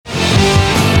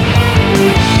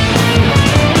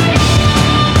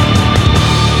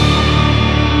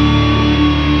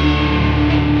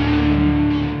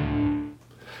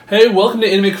Hey, welcome to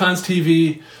AnimeCons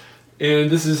TV, and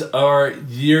this is our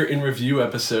year in review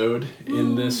episode.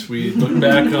 In this, we look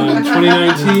back on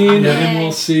 2019, and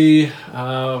we'll see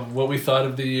what we thought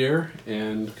of the year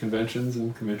and conventions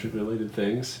and convention-related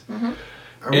things. Mm-hmm.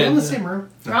 Are we all in the same room?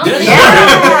 We're all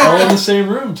in the same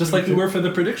room, just like we were for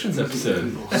the predictions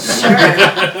episode. Sure.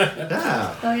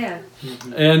 Yeah. Oh yeah.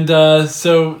 And we're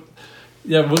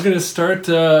going to start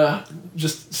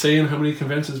just saying how many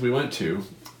conventions we went to.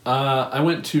 I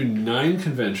went to 9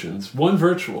 conventions, 1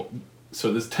 virtual,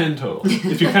 so there's 10 total.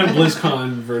 If you count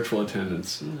BlizzCon virtual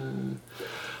attendance. With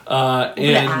an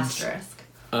asterisk.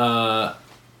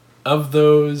 Of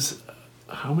those,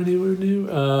 how many were new?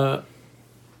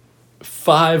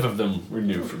 5 of them were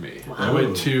new for me. Wow. I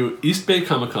went to East Bay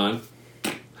Comic Con,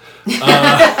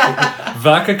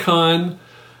 VakaCon,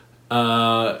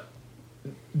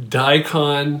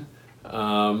 Daikon,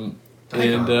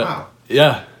 and wow.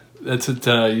 yeah, that's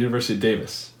at University of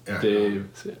Davis. Yeah.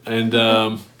 And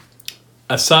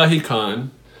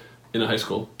AsahiCon in a high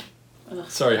school.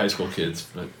 Sorry, high school kids,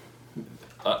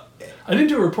 but I didn't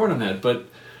do a report on that, but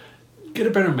get a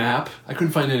better map. I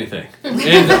couldn't find anything.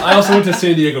 And I also went to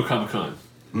San Diego Comic Con.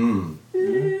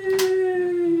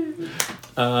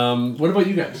 What about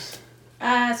you guys?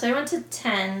 So I went to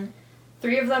 10.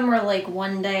 3 of them were like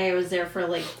one day. I was there for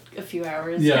like a few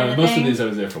hours. Yeah, most of these I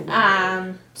was there for 1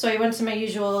 day. So I went to my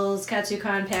usuals: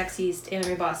 KatsuCon, PAX East,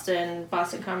 Anime Boston,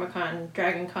 Boston Comic Con,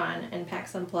 Dragon Con, and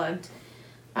PAX Unplugged.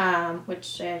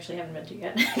 Which I actually haven't been to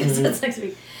yet because that's next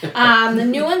week. The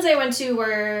new ones I went to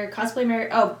were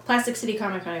Plastic City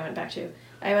Comic Con. I went back to.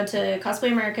 I went to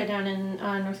Cosplay America down in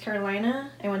North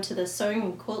Carolina. I went to the Sewing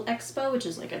and Quilt Expo, which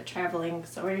is like a traveling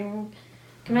sewing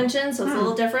convention, so it's a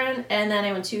little different. And then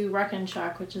I went to Rock and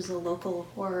Shock, which is a local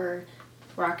horror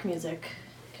rock music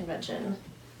convention.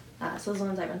 So those are the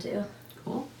ones I went to.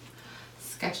 Cool.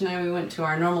 Sketch and I, we went to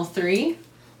our normal 3.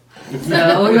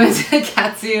 So we went to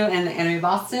Katsu and Anime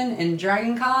Boston and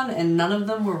Dragon Con, and none of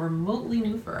them were remotely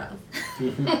new for us.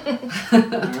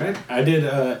 Alright, I did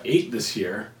 8 this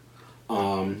year,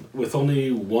 with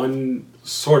only 1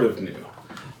 sort of new.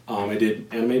 I did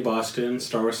Anime Boston,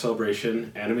 Star Wars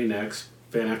Celebration, Anime Next,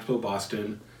 Fan Expo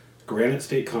Boston, Granite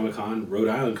State Comic Con, Rhode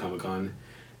Island Comic Con,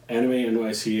 Anime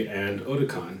NYC, and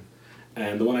Otakon.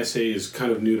 And the one I say is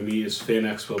kind of new to me is Fan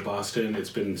Expo Boston. It's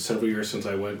been several years since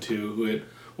I went to it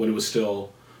when it was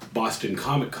still Boston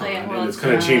Comic Con, and it's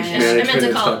kind of changed management. I meant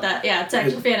to call it that. Yeah, it's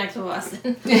actually Fan Expo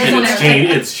Boston. And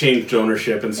it's changed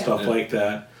ownership and stuff like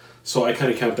that. So I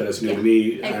kind of count that as new to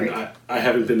me, and I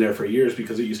haven't been there for years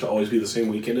because it used to always be the same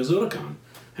weekend as Otakon,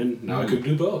 and now I could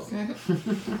do both. And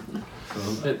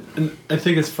I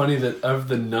think it's funny that of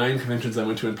the 9 conventions I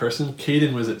went to in person,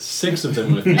 Kaden was at 6 of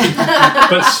them with me,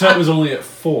 but Seth was only at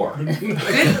 4.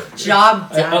 Good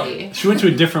job, Daddy. She went to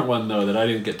a different one though that I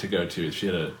didn't get to go to. She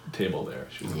had a table there.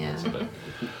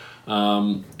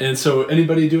 And so,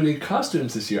 anybody do any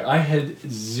costumes this year? I had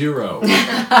 0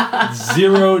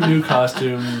 new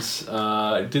costumes.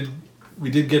 We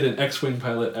did get an X-Wing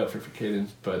pilot outfit for Kaden,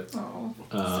 but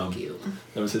So cute.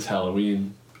 that was his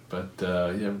Halloween. But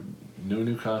no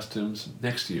new costumes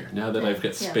next year. Now that I've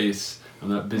got space, I'm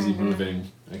not busy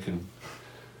moving. I can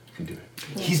do it.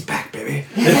 Yeah. He's back, baby.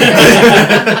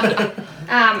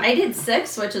 I did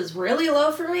 6, which is really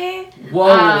low for me.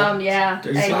 Whoa. Yeah.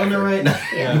 Are you selling it right now?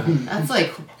 Yeah. That's like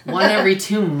 1 every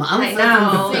 2 months. I know.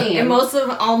 That's insane. And most of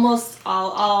them, almost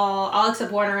all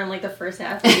except one are in like the first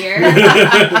half of the year.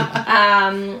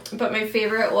 But my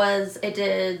favorite was I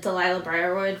did Delilah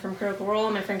Briarwood from Critical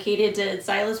Role. My friend Katie did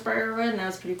Silas Briarwood, and that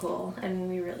was pretty cool. And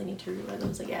we really need to rewear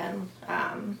those again.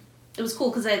 It was cool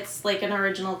because it's like an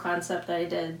original concept that I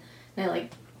did, and I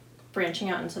like branching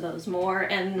out into those more.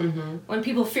 And when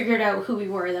people figured out who we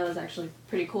were, that was actually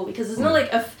pretty cool because there's no like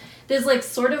there's like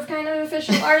sort of kind of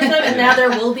official art of them, and now there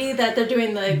will be that they're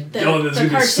doing the gonna cartoon.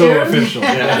 be so official.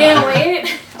 I can't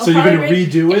wait. So you're gonna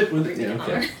redo it?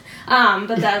 Okay.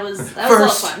 But that was a lot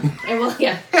of fun. It will,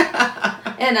 yeah.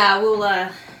 And we'll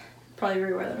probably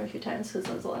rewear them a few times because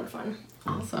that was a lot of fun.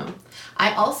 Awesome.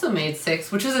 I also made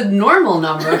 6, which is a normal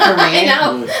number for me. I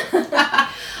know.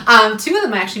 2 of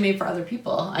them I actually made for other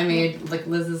people. I made like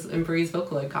Liz's and Bree's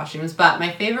Vocaloid costumes, but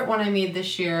my favorite one I made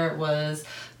this year was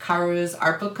Karu's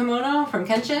art book kimono from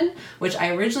Kenshin, which I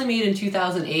originally made in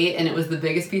 2008, and it was the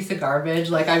biggest piece of garbage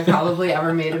like I've probably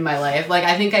ever made in my life. Like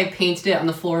I think I painted it on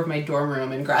the floor of my dorm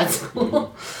room in grad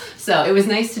school. So it was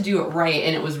nice to do it right,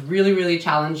 and it was really, really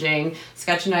challenging.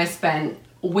 Sketch and I spent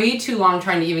way too long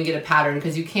trying to even get a pattern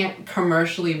because you can't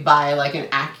commercially buy like an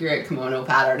accurate kimono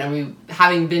pattern. And we,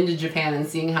 having been to Japan and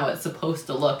seeing how it's supposed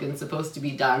to look and supposed to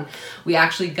be done, we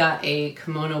actually got a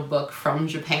kimono book from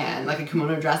Japan, like a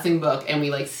kimono dressing book, and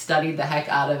we like studied the heck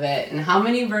out of it. And how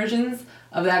many versions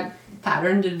of that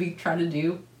pattern did we try to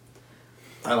do?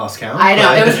 I lost count. I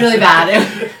know, it was really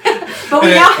bad. But we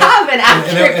now have an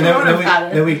accurate kimono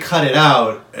pattern. Then we cut it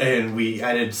out, and we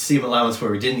added seam allowance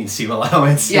where we didn't need seam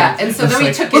allowance. Yeah, and so then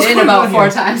we took it in about 4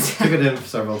 times. Took it in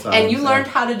several times. And you learned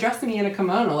how to dress me in a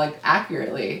kimono, like,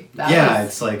 accurately.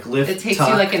 It's like lift, it takes tuck,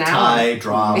 you like an tie, hour.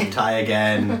 drop, tie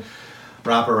again,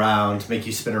 wrap around, make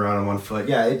you spin around on one foot.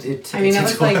 Yeah, it I mean, that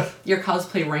was like your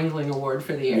cosplay wrangling award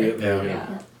for the year.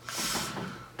 Yeah.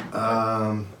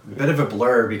 Bit of a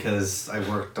blur because I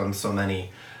worked on so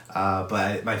many.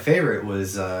 But my favorite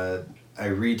was I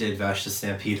redid Vash the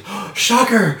Stampede.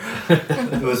 Shocker!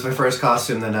 It was my first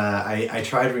costume. Then I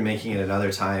tried remaking it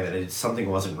another time, and something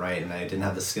wasn't right, and I didn't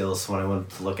have the skills. So when I went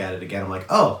to look at it again, I'm like,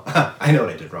 oh, I know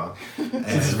what I did wrong.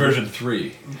 This is version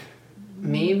 3.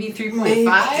 Maybe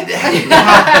 3.5?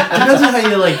 Depends on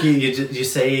how you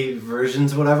say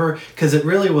versions, whatever. Because it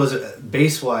really was,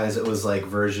 base-wise, it was like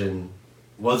version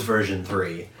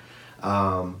 3.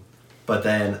 But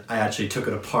then I actually took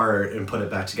it apart and put it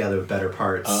back together with better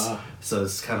parts. So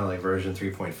it's kind of like version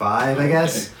 3.5, I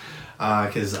guess.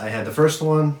 Because I had the first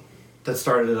one that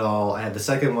started it all. I had the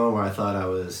second one where I thought I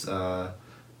was the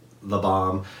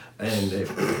bomb. And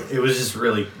it was just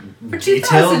really For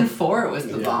detailed. 2004, it was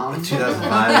the bomb.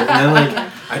 2005. And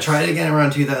then I tried it again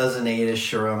around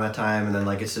 2008-ish, around that time. And then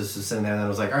it's just sitting there, and I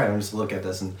was like, all right, I'm just look at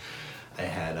this. And I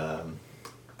had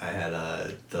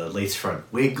the lace front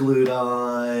wig glued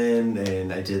on,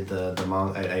 and I did the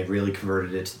I really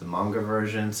converted it to the manga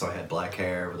version, so I had black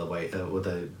hair with a white with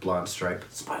a blonde stripe.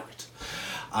 Spiked.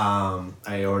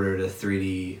 I ordered a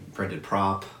 3D printed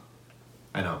prop.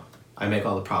 I know. I make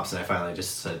all the props, and I finally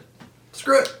just said,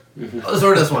 screw it. Let's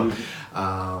order this one.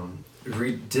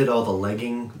 Did all the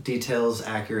legging details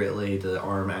accurately, the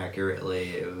arm accurately.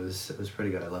 It was pretty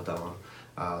good. I loved that one.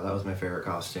 That was my favorite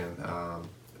costume.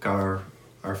 Got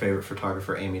our favorite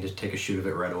photographer, Amy, to take a shoot of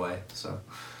it right away. So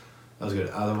that was good.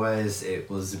 Otherwise, it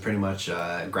was pretty much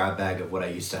a grab bag of what I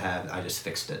used to have. I just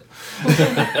fixed it.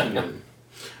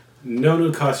 No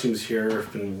new costumes here.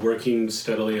 I've been working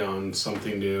steadily on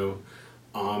something new.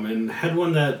 And had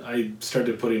one that I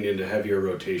started putting into heavier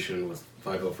rotation with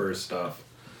 501st stuff.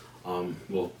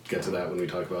 We'll get to that when we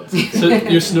talk about it. So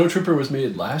your Snow Trooper was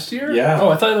made last year? Yeah. Oh,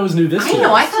 I thought that was new this year. I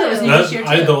know, I thought it was new this year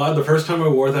too. The first time I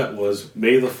wore that was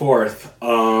May the 4th,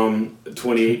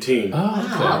 2018.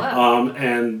 Oh, okay.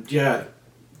 And yeah,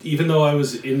 even though I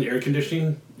was in air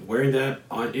conditioning, wearing that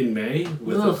in May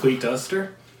with a fleet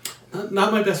duster,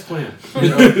 not my best plan.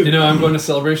 I'm going to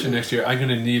Celebration next year. I'm going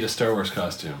to need a Star Wars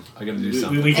costume. I got to do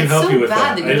something. We can help you with It's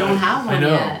that. so bad that you don't have one I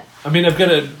know. yet. I mean, I've got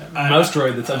a mouse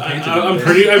droid that's unpainted.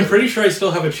 I'm pretty sure I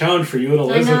still have a challenge for you and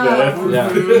Elizabeth.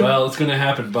 Yeah, well, it's going to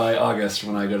happen by August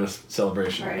when I go to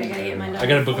Celebration. Right, I gotta get mine done I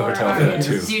got to book a hotel for that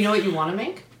too. Do you know what you want to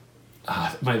make?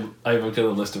 I've got a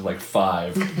list of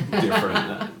 5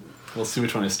 different. We'll see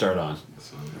which one I start on.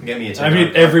 Get me a I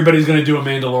mean, everybody's going to do a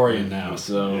Mandalorian now,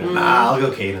 so. I'll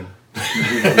go Kaden.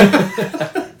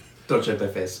 Don't check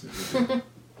that face.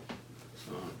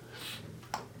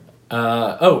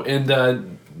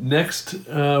 Next,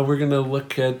 we're going to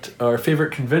look at our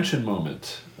favorite convention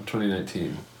moment of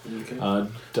 2019. Okay.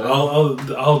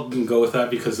 I'll go with that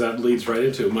because that leads right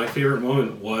into it. My favorite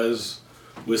moment was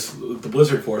with the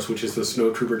Blizzard Force, which is the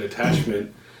Snow Trooper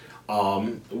detachment.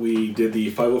 We did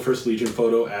the 501st Legion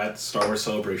photo at Star Wars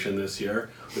Celebration this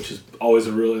year, which is always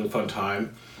a really fun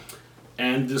time.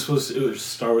 And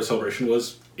Star Wars Celebration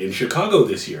was in Chicago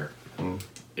this year.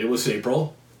 It was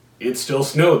April. It still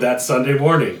snowed that Sunday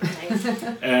morning. Nice.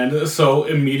 And so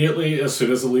immediately, as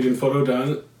soon as the Legion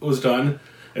photo was done,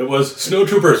 it was, Snow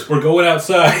Troopers, we're going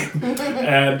outside.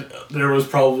 And there was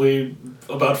probably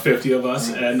about 50 of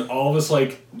us, and all of us,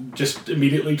 just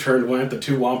immediately went. The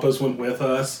 2 Wampas went with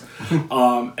us.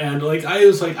 And, I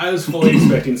was fully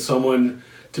expecting someone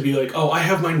to be like, oh, I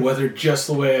have mine weathered just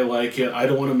the way I like it. I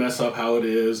don't want to mess up how it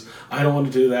is. I don't want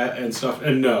to do that and stuff.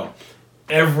 And no.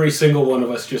 Every single one of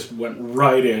us just went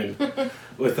right in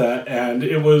with that. And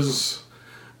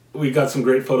we got some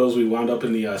great photos. We wound up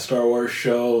in the Star Wars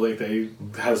show. They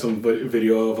had some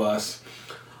video of us.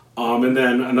 And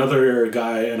then another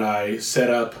guy and I set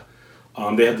up,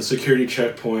 they had the security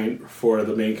checkpoint for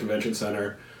the main convention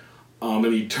center. And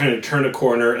you kind of turn a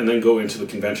corner and then go into the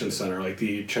convention center.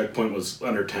 The checkpoint was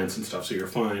under tents and stuff, so you're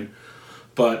fine.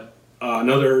 But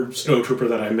another Snow Trooper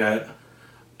that I met,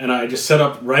 and I just set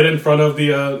up right in front of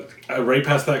the, right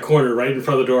past that corner, right in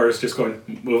front of the doors, just going,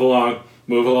 move along,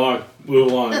 move along,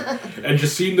 move along. And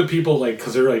just seeing the people, like,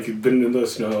 because they're, like, been in the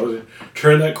snow,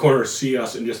 turn that corner, see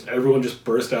us, and just everyone just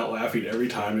burst out laughing every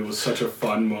time. It was such a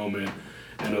fun moment.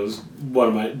 And it was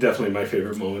definitely my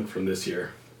favorite moment from this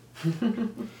year.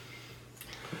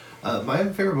 My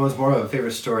favorite was more of a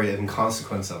favorite story in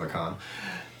consequence of a con.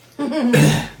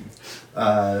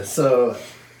 So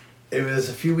it was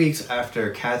a few weeks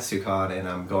after KatsuCon, and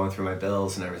I'm going through my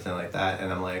bills and everything like that,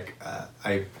 and I'm like,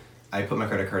 I put my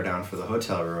credit card down for the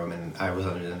hotel room, and I was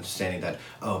under the understanding that,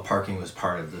 parking was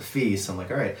part of the fee, so I'm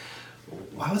like, all right,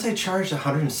 why was I charged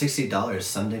 $160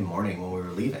 Sunday morning when we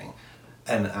were leaving?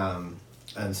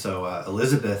 And so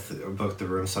Elizabeth booked the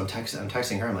room, so I'm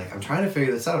texting her. I'm like, I'm trying to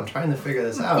figure this out.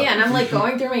 Yeah, and I'm like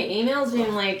going through my emails,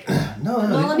 being like, no,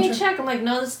 well, let me check. I'm like,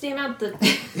 no, this is the amount that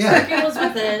yeah was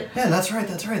with it. Yeah, that's right.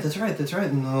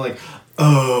 And I'm like,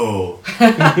 oh.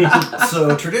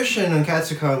 So tradition in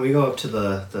KatsuCon, we go up to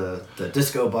the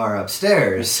disco bar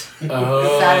upstairs.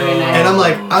 Saturday night. And I'm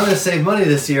like, I'm going to save money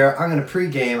this year. I'm going to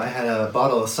pregame. I had a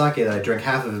bottle of sake that I drank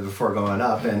half of it before going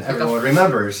up, and everyone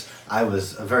remembers I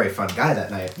was a very fun guy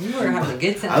that night. You were having a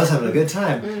good time. I was having a good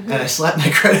time. And I slapped my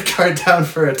credit card down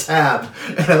for a tab.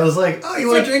 And I was like, you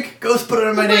want a drink? Go put it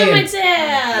on my name. Put it on my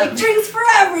tab. Like, drinks for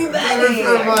everybody.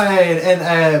 For mine.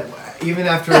 And even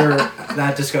after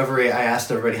that discovery, I asked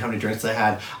everybody how many drinks I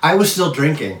had. I was still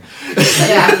drinking.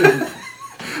 Yeah.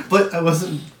 But I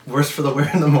wasn't worse for the wear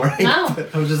in the morning. No.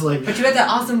 But I was just like... But you had that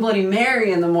awesome Bloody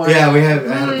Mary in the morning. Yeah, I had a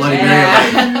Bloody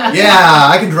Mary. Like,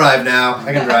 I can drive now.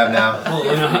 Well,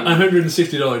 and a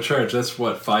 $160 charge, that's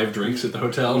what, 5 drinks at the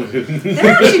hotel?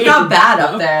 They're actually not bad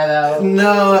up there, though.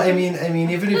 No, I mean,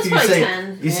 even if you say...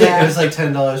 10. You say it was like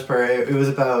 $10 per... It was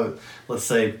about, let's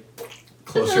say...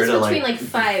 closer to between like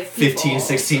 5 15,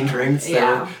 16 drinks.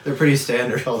 Yeah. They're pretty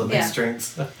standard, all the mixed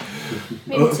drinks.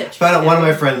 Maybe tips. But one of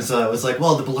my friends was like,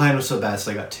 well, the line was so bad,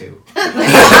 so I got 2. I'm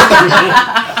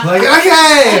like,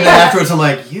 okay! And then afterwards I'm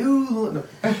like, you...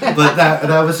 But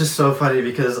that was just so funny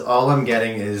because all I'm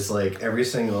getting is like every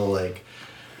single like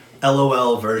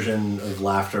LOL version of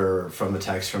laughter from the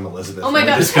text from Elizabeth. Oh my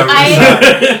god!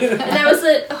 And I was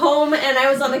at home and I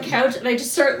was on the couch and I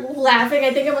just started laughing.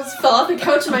 I think I almost fell off the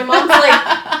couch and my mom's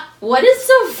like, "What is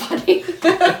so funny?"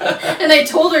 And I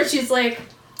told her, she's like,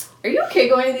 "Are you okay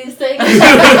going to these things?"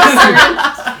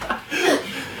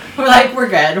 We're like, we're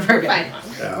good. We're good. Fine.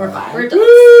 Yeah. We're fine. We're done.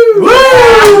 Woo!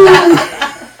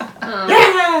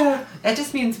 Yeah. That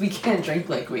just means we can't drink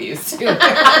like we used to. No,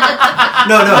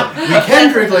 we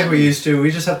can drink like we used to. We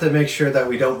just have to make sure that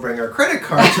we don't bring our credit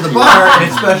card to the bar,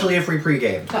 especially if we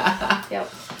pregame. Yep.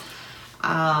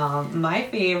 My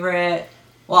favorite,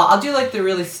 well, I'll do like the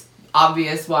really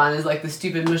obvious one is like the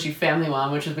stupid mushy family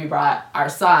one, which is we brought our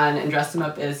son and dressed him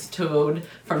up as Toad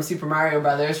from Super Mario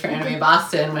Brothers for Anime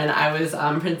Boston when I was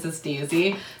Princess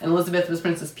Daisy and Elizabeth was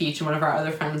Princess Peach and one of our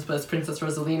other friends was Princess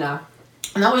Rosalina.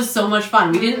 And that was so much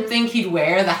fun. We didn't think he'd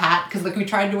wear the hat because like we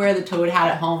tried to wear the Toad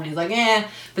hat at home and he's like, eh.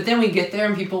 But then we get there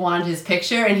and people wanted his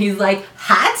picture and he's like,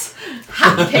 hat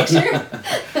picture?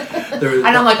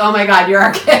 And I'm like, oh my god, you're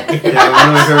our kid. Yeah, one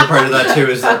of my favorite part of that too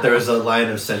is that there was a line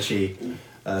of Senshi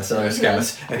Celery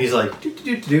Scouts and he's like,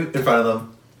 do in front of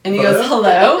them. And he goes,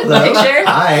 hello? Picture?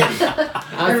 Hi.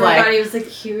 I was like, Everybody was the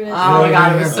cutest. oh my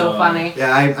god, it was so funny.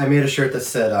 Yeah, I made a shirt that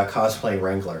said cosplaying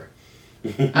Wrangler.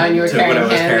 And you were So carrying when I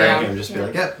was him, carrying yeah. him, just be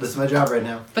like, yep, this is my job right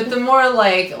now. But the more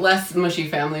like less mushy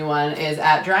family one is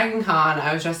at Dragon Con.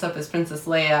 I was dressed up as Princess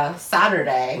Leia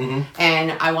Saturday,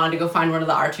 and I wanted to go find one of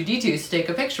the R2D2s to take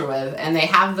a picture with. And they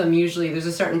have them usually. There's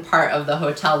a certain part of the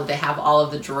hotel that they have all of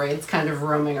the droids kind of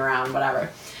roaming around, whatever.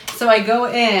 So I go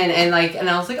in and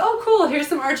I was like, oh cool, here's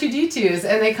some R2D2s,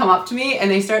 and they come up to me and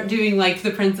they start doing like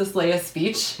the Princess Leia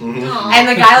speech, and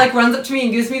the guy like runs up to me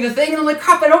and gives me the thing, and I'm like,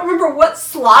 crap, I don't remember what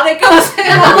slot it goes in.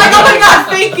 I'm like, oh my god,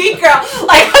 thank you, girl.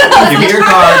 Like, Give me your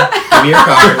card. Give me your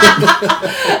card.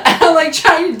 and I'm like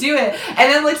trying to do it, and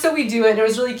then like so we do it, and it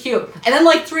was really cute. And then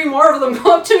like 3 more of them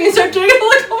go up to me and start doing it. I'm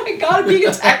like, oh my god, I'm being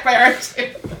attacked by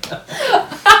R2.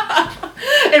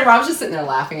 And Rob's just sitting there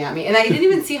laughing at me. And I didn't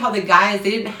even see how the guys,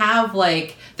 they didn't have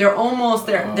like, they're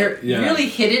really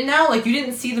hidden now. Like you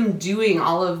didn't see them doing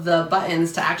all of the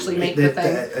buttons to actually make the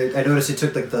thing. I noticed he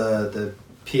took like the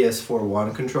PS4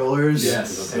 One controllers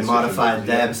and modified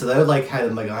them, so they would like had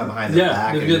them like behind their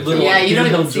back. You don't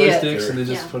even see joysticks and they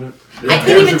just put it. I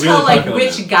couldn't even tell like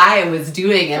which guy was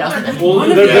doing it. I was like, well,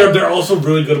 they're also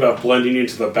really good about blending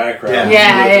into the background.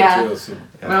 Yeah.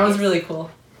 That was really cool.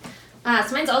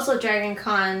 So mine's also Dragon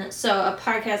Con. So a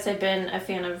podcast I've been a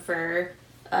fan of for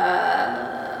 2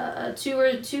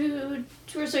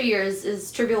 or so years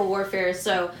is Trivial Warfare.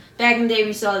 So back in the day we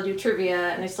used to do trivia,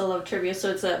 and I still love trivia. So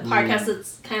it's a podcast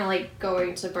that's kind of like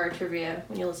going to bar trivia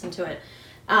when you listen to it.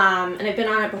 And I've been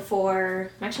on it before.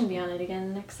 I'm actually going to be on it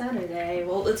again next Saturday.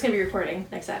 Well, it's going to be recording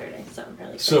next Saturday, so I'm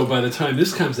really excited. So by the time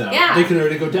this comes out, Yeah. they can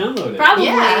already go download it. Probably.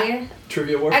 Yeah.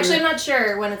 Trivia Warfare? Actually, I'm not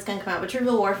sure when it's going to come out, but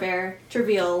Trivial Warfare,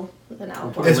 Trivial with an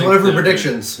L. It's one of her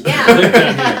predictions.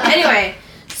 Yeah. Anyway,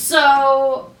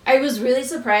 so I was really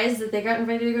surprised that they got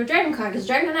invited to go to DragonCon, because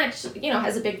DragonCon actually,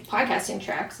 has a big podcasting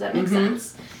track, so that makes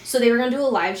sense. So they were going to do a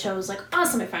live show. I was like,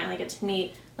 awesome, I finally get to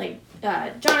meet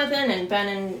Jonathan and Ben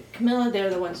and Camilla.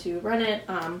 They're the ones who run it.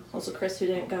 Also Chris, who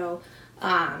didn't go.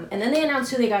 And then they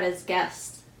announced who they got as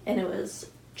guests, and it was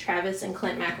Travis and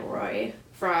Clint McElroy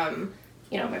from,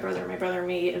 My Brother and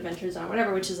Me, Adventures on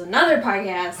Whatever, which is another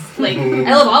podcast. Like,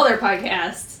 I love all their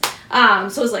podcasts.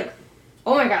 So it was like,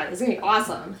 oh my god, this is gonna be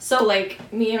awesome. So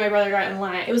me and my brother got in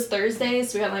line. It was Thursday,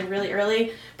 so we got in line really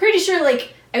early. Pretty sure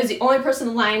I was the only person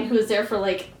in line who was there for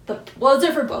I was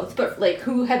there for both, but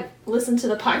who had listened to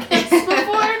the podcast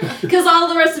before, because all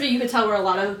the rest of it you could tell were a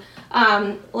lot of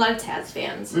Taz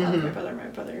fans, my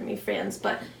brother and me fans,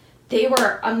 but they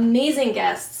were amazing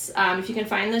guests. If you can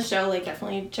find the show,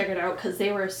 definitely check it out, because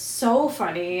they were so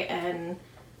funny and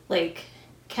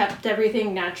kept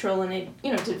everything natural, and they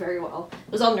did very well.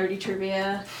 It was all nerdy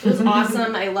trivia. It was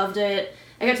awesome. I loved it.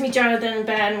 I got to meet Jonathan and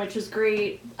Ben, which was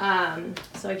great.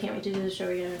 So I can't wait to do the show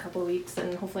again in a couple of weeks,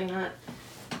 and hopefully not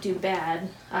do bad.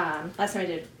 Last time I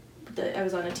did, I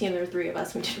was on a team. There were 3 of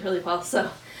us. We did really well, so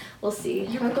we'll see.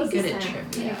 You're pretty good at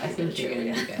trivia. I think you're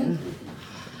going to do good.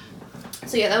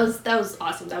 So yeah, that was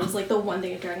awesome. That was the one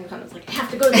thing at DragonCon. I was like, I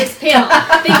have to go to this panel.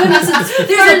 Thank goodness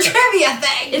there's a trivia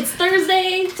thing. It's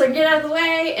Thursday, so I can get out of the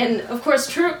way. And of course,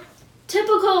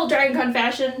 typical DragonCon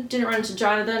fashion, didn't run into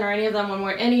Jonathan or any of them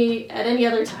at any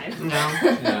other time. No.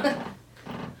 Yeah.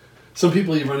 Some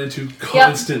people you run into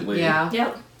constantly. Yeah.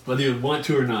 Yep. Whether you want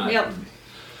to or not. Yep.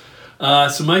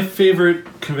 So my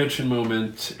favorite convention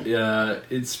moment,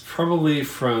 it's probably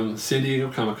from San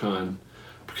Diego Comic-Con,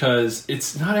 because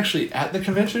it's not actually at the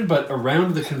convention, but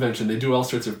around the convention they do all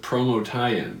sorts of promo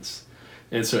tie-ins.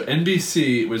 And so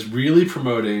NBC was really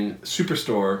promoting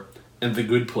Superstore and The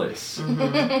Good Place.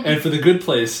 And for The Good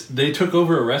Place, they took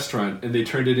over a restaurant and they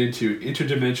turned it into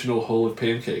Interdimensional Hole of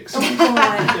Pancakes. Oh my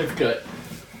god. I've got...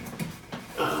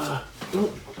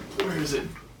 where is it?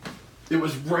 It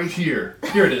was right here.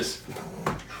 Here it is.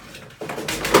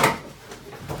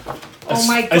 Oh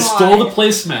my god. I stole the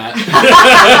placemat.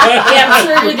 Yeah, I'm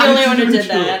sure you're the only one who did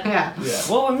that. Yeah. Yeah.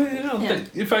 Well, I mean,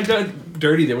 if I got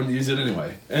dirty, they wouldn't use it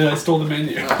anyway. And I stole the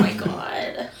menu. Oh my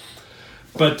god.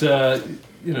 But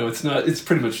it's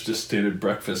pretty much just standard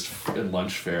breakfast and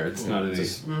lunch fare. It's not any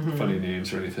funny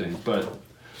names or anything. But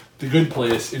The Good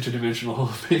Place, Interdimensional Hole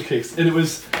of Pancakes, and it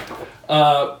was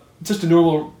just a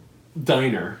normal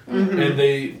diner, and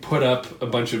they put up a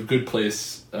bunch of Good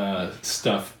Place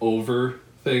stuff over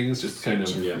things, just kind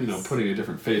of putting a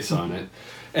different face on it.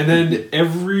 And then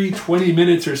every 20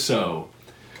 minutes or so,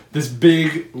 this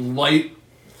big light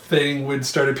thing would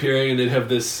start appearing, and they'd have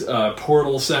this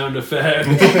portal sound effect,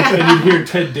 and you'd hear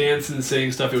Ted Danson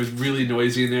saying stuff. It was really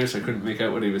noisy in there, so I couldn't make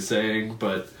out what he was saying,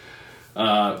 but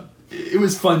it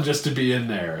was fun just to be in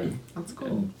there. And, that's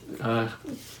cool. And,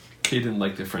 Kay didn't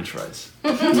like the French fries.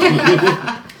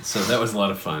 So that was a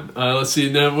lot of fun. Let's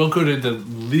see, now we'll go to the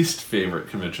least favorite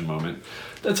convention moment.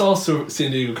 That's also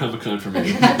San Diego Comic-Con for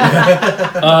me.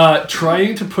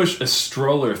 Trying to push a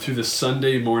stroller through the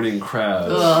Sunday morning crowd.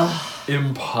 Ugh.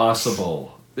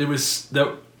 Impossible. It was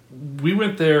that we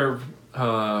went there.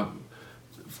 I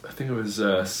think it was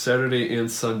Saturday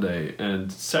and Sunday,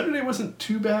 and Saturday wasn't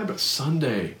too bad, but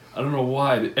Sunday, I don't know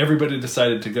why everybody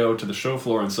decided to go to the show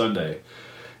floor on Sunday,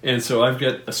 and so I've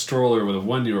got a stroller with a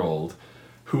 1-year-old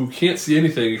who can't see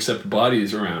anything except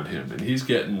bodies around him, and he's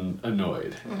getting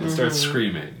annoyed and starts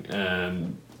screaming,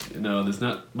 and there's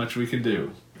not much we can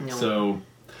do. No. So,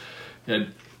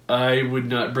 I would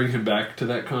not bring him back to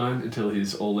that con until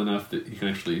he's old enough that he can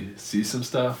actually see some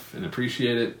stuff and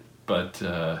appreciate it. But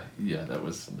that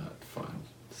was not fun.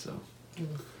 So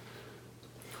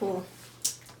Cool.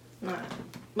 Mine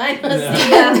was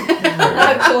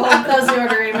cool. That was the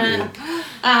order I meant.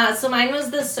 So mine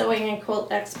was the Sewing and Quilt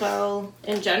Expo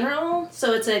in general.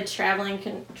 So it's a traveling.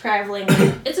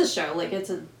 It's a show. It's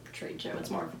a trade show. It's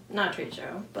more not a trade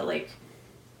show, but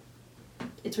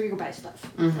it's where you go buy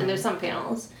stuff, and there's some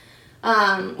panels,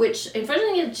 which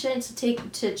unfortunately I didn't get a chance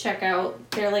to check out.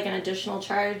 They're an additional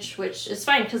charge, which is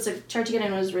fine because the charge to get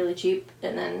in was really cheap,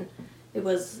 and then it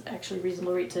was actually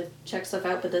reasonable rate to check stuff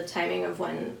out, but the timing of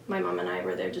when my mom and I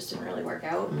were there just didn't really work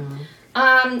out.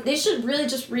 They should really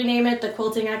just rename it the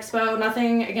Quilting Expo.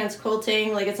 Nothing against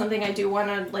quilting. Like, it's something I do want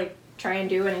to, like, try and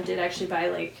do, and I did actually buy,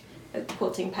 like, a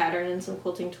quilting pattern and some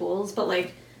quilting tools, but,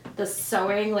 like, the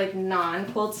sewing, like,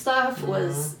 non-quilt stuff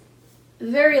was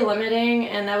very limiting,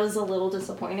 and that was a little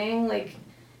disappointing, like,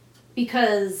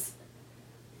 because,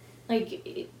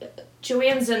 like,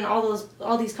 Joann's and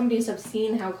all these companies have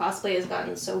seen how cosplay has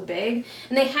gotten so big,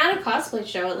 and they had a cosplay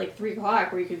show at, like, 3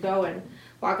 o'clock where you could go and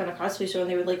walk on a cosplay show, and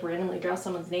they would, like, randomly draw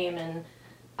someone's name and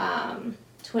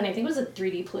twin. I think it was a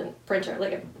 3D printer,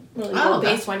 like a really low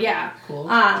base one. Yeah. Cool.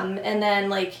 And then,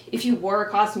 like, if you wore a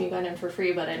costume, you got in for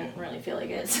free, but I didn't really feel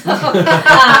like it. So,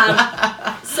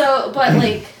 but,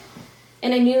 like,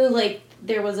 and I knew, like,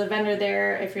 there was a vendor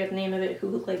there, I forget the name of it,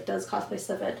 who, like, does cosplay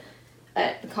stuff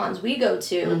at the cons we go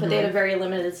to, but they had a very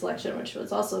limited selection, which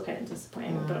was also kind of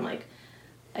disappointing. But I'm like,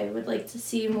 I would like to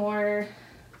see more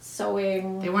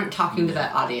sewing. They weren't talking to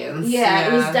that audience. Yeah,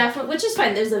 it was definitely, which is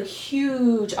fine. There's a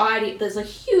huge audience, there's a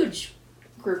huge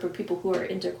group of people who are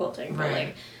into quilting. But,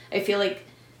 like, I feel like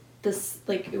this,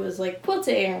 like, it was, like,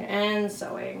 quilting and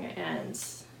sewing and,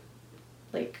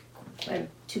 like, I'm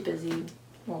too busy,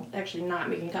 well, actually not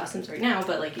making costumes right now,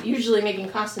 but, like, usually making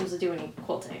costumes to do any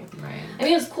quilting. Right. I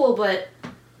mean, it was cool, but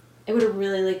I would have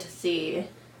really liked to see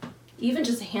even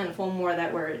just a handful more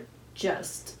that were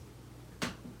just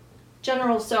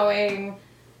general sewing.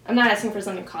 I'm not asking for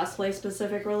something cosplay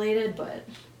specific related, but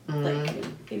like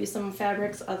maybe some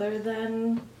fabrics other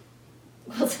than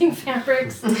quilting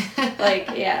fabrics.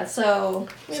 Like, yeah, so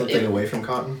Something away from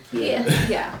cotton?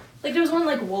 yeah. Like, there was one,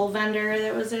 like, wool vendor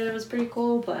that was there that was pretty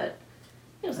cool, but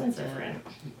it was different.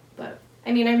 But,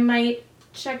 I mean, I might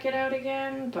check it out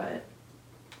again, but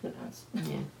who knows?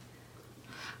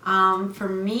 For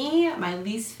me, my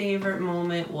least favorite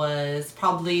moment was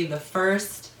probably the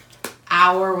first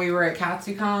hour we were at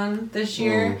KatsuCon this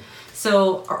year.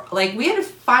 So, like, we had a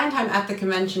fine time at the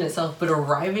convention itself, but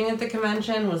arriving at the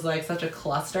convention was, like, such a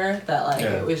cluster that, like,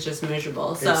 it was just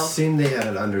miserable. So it seemed they had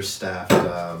an understaffed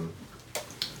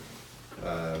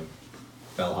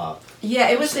bellhop. yeah,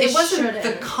 it wasn't shouldn't.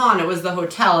 the con, it was the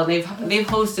hotel, and they've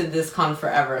hosted this con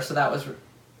forever, so that was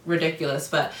ridiculous.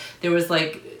 But there was,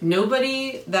 like,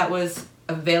 nobody that was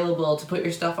available to put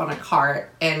your stuff on a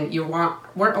cart, and you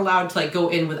weren't allowed to, like, go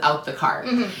in without the cart.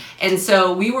 And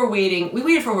so we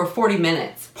waited for over 40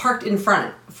 minutes parked in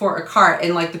front for a cart,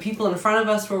 and, like, the people in front of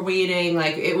us were waiting.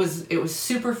 Like, it was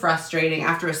super frustrating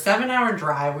after a 7-hour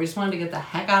drive. We just wanted to get the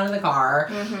heck out of the car.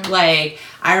 Like,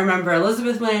 I remember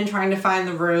Elizabeth went in trying to find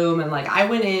the room, and, like, I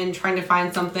went in trying to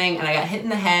find something, and I got hit in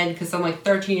the head because some, like,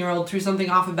 13-year-old threw something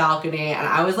off a balcony, and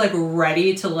I was, like,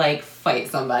 ready to, like, fight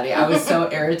somebody. I was so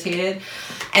irritated.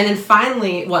 And then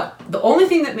finally, the only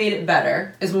thing that made it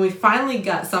better is when we finally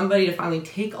got somebody to finally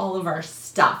take all of our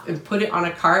stuff and put it on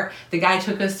a cart. The guy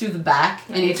took us through the back,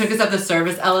 and he took us up the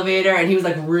service elevator, and he was,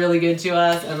 like, really good to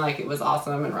us, and, like, it was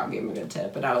awesome, and Rob gave him a good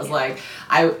tip. And I was like,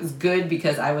 I was good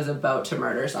because I was about to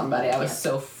murder somebody. I was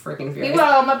so freaking furious.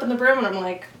 Meanwhile, I'm up in the room, and I'm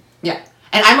like,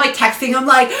 and I'm, like, texting him,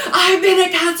 like, I've been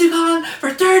at KatsuCon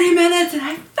for 30 minutes, and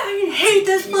I fucking hate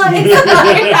this place.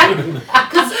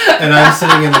 And I'm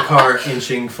sitting in the car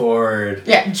inching forward.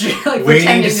 Like, waiting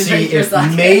pretending to to see drink your if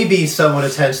sake. maybe someone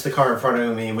attends the car in front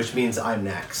of me, which means I'm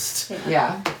next.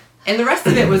 Yeah. And the rest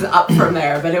of it was up from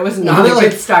there, but it was not a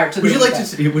good start to the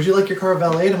event. Would you like your car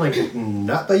valeted? I'm like,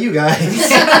 not by you guys.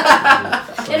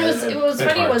 and it was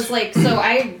funny. It was like, so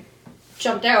I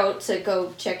jumped out to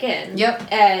go check in.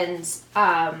 Yep. And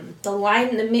the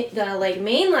line, the like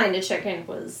main line to check in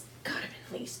was gotta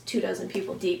be at least 24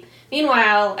 people deep.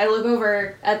 Meanwhile, I look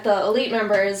over at the elite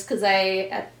members because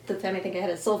at the time I think I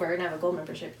had a silver and I have a gold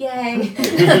membership. Yay!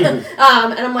 And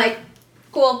I'm like,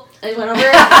 cool. I went over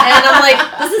and I'm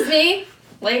like, this is me.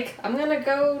 Like, I'm gonna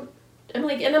go. I'm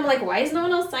like, why is no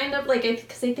one else signed up? Like,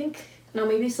 because I think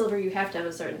maybe silver you have to have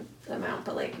a certain amount,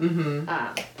 but like,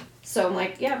 so I'm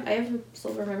like, yeah, I have a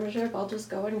silver membership. I'll just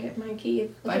go and get my key.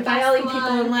 Buy all you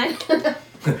people in line.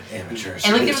 Amateurs.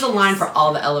 And like there was a line for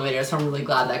all the elevators, so I'm really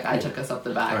glad that guy took us up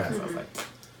the back. Right. So I was like,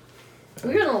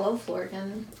 we were on the low floor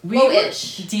again.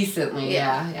 Low-ish. Decently,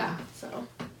 yeah. So.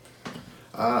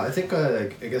 I think I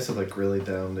guess I'm like really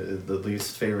down. The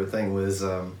least favorite thing was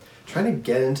trying to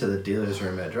get into the dealer's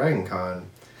room at Dragon Con.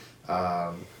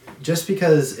 Just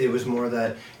because it was more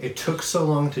that it took so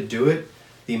long to do it,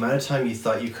 the amount of time you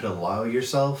thought you could allow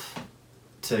yourself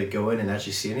to go in and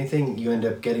actually see anything, you end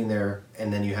up getting there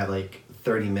and then you have like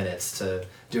 30 minutes to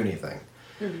do anything.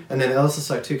 And then it also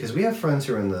sucked too because we have friends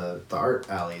who are in the art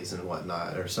alleys and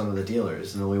whatnot, or some of the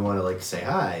dealers, and then we want to like say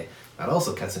hi. that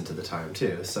also cuts into the time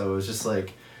too. So it was just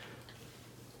like,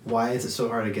 why is it so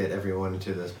hard to get everyone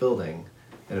into this building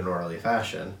in an orderly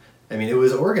fashion? I mean, it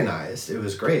was organized, it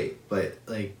was great, but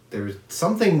like there was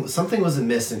something was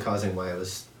amiss in causing why it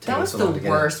was taking That was so the long to get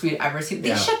in. worst we'd ever seen. They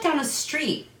Yeah. shut down a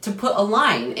street to put a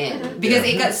line in because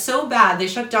Yeah. it got so bad. They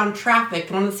shut down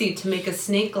traffic on the seat to make a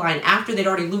snake line after they'd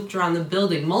already looped around the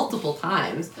building multiple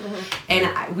times. And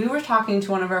we were talking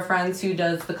to one of our friends who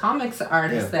does the comics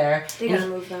artist Yeah. there. They and gotta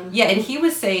move them. Yeah, and he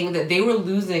was saying that they were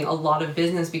losing a lot of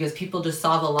business because people just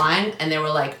saw the line and they were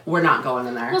like, "We're not going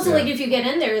in there." Also, Yeah. like if you get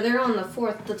in there, they're on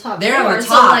the top. They're on floor, the so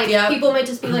top, like yep. people might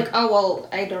just be like, "Oh well,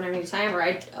 I don't have any time,"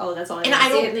 or that's all I And want I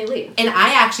to see," don't- and they leave. And I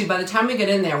actually, by the time we get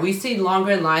in there, we stayed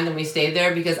longer in line than we stayed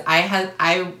there because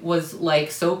I was like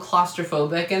so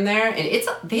claustrophobic in there, and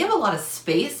they have a lot of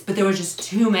space, but there were just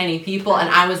too many people, and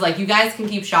I was like, you guys can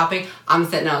keep shopping. I'm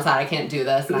sitting outside. I can't do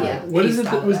this. And I Yeah. What is it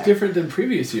pieced that out was there. different than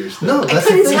previous years? Though? No, that's the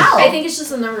couldn't thing. tell. I think it's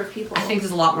just the number of people. I think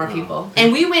there's a lot more people,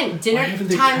 and we went Why dinner haven't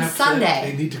they time capped that? They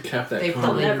Sunday. need to cap that. They con.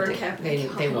 probably never need to- kept They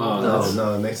it. won't.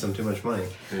 No, it makes them too much money.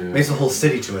 Yeah. Makes the whole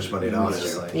city too much money,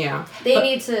 honestly. Yeah. They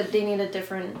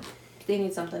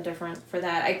need something different for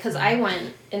that. Because I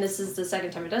went, and this is the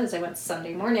second time I've done this. I went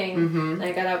Sunday morning, and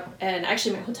I got up, and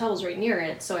actually my hotel was right near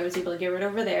it, so I was able to get right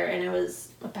over there. And it was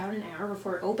about an hour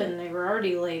before it opened. And they were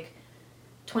already like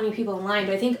 20 people in line.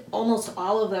 But I think almost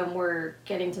all of them were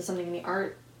getting to something in the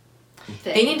art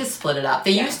thing. They need to split it up.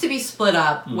 They Yeah. used to be split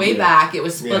up way Yeah. back. It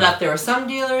was split Yeah. up. There were some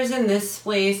dealers in this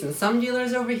place and some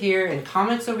dealers over here and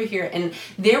comics over here. And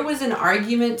there was an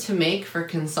argument to make for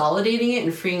consolidating it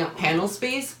and freeing up panel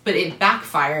space, but it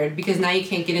backfired because now you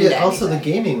can't get into Yeah, also the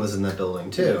anything. gaming was in that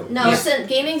building too. No, Yeah.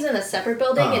 gaming's in a separate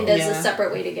building, Oh. and there's Yeah. a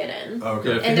separate way to get in. Okay.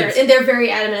 Yeah. And they're very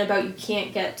adamant about you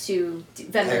can't get to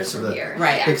vendors Excellent. from here.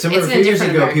 Right. Yeah. Because I It's remember in a few years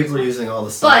different ago, American people were using all the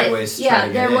But sideways to try yeah,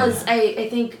 to there get in. was. I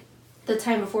think the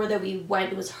time before that we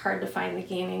went, it was hard to find the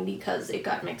gaming because it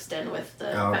got mixed in with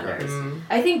the Oh, okay. vendors.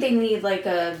 I think they need like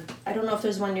a. I don't know if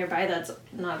there's one nearby that's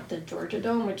not the Georgia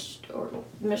Dome, or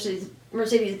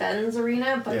Mercedes Benz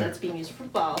Arena, but Yeah. that's being used for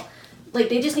football. Like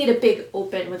they just need a big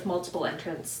open with multiple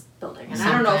entrance building, and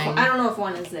I don't know if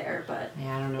one is there, but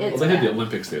Yeah, I don't know. It's- Well, they had the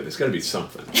Olympics there. There's got to be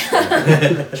something.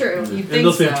 true. You And think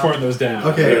those they've so. torn those down.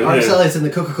 Okay, Yeah. Artist Alley's in the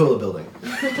Coca-Cola building.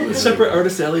 A separate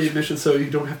artist alley admission, so you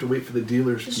don't have to wait for the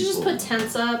dealers. You should just put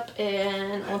tents up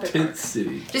in Olympic Tent Park.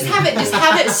 City. Just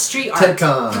have it street art.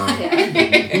 TechCon.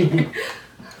 Yeah.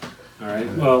 All right.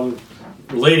 Well,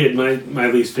 related, my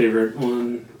least favorite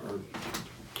one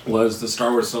was the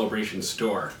Star Wars Celebration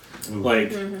store. Like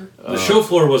the show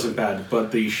floor wasn't bad,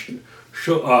 but the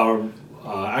show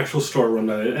actual store run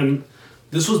by it, and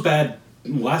this was bad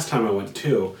last time I went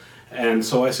too. And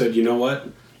so I said, you know what?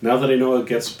 Now that I know it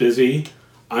gets busy,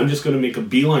 I'm just going to make a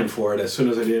beeline for it as soon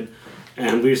as I did.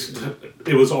 And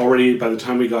it was already, by the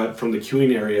time we got from the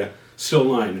queuing area, still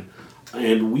line.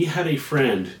 And we had a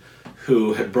friend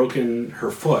who had broken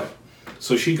her foot.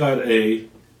 So she got a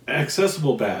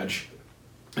accessible badge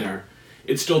there.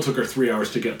 It still took her 3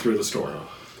 hours to get through the store.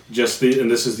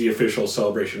 And this is the official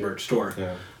Celebration merch store.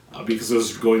 Yeah. Because it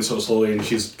was going so slowly, and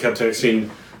she's kept texting,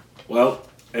 well,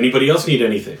 anybody else need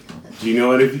anything? Do you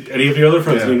know any of your other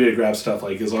friends Yeah. need me to grab stuff?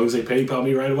 Like, as long as they PayPal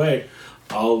me right away,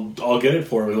 I'll get it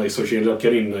for them. Like, so she ended up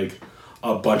getting like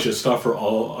a bunch of stuff for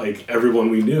everyone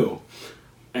we knew.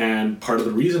 And part of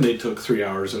the reason it took 3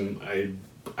 hours, and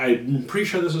I'm pretty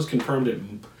sure this was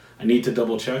confirmed. I need to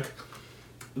double check.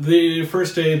 The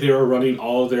first day they were running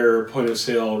all their point of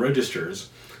sale registers,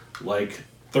 like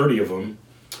 30 of them,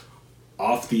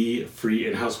 off the free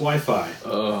in-house Wi-Fi.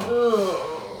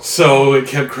 So it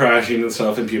kept crashing and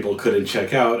stuff, and people couldn't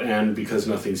check out. And because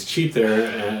nothing's cheap there,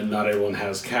 and not everyone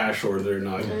has cash, or they're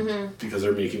not because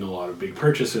they're making a lot of big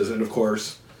purchases. And of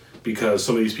course, because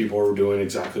some of these people were doing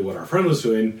exactly what our friend was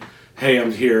doing. Hey,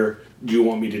 I'm here. Do you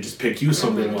want me to just pick you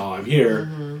something while I'm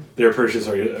here? Their purchases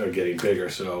are getting bigger.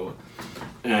 So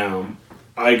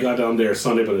I got down there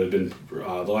Sunday, but it had been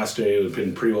the last day. It had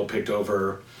been pretty well picked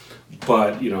over.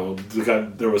 But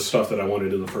there was stuff that I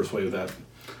wanted in the first wave that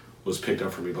was picked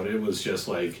up for me. But it was just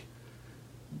like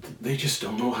they just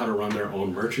don't know how to run their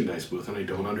own merchandise booth, and I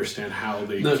don't understand how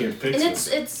they can't fix And it.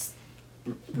 it's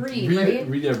Reed, right?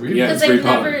 Read Yeah, Because it's I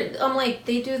very never, I'm like,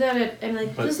 they do that at, I'm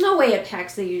like, But- there's no way at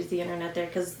PAX they use the internet there,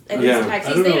 because at Yeah, least PAX I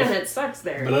East, don't the know if- internet sucks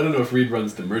there. But I don't know if Reed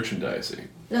runs the merchandising.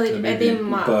 No, they, so maybe- they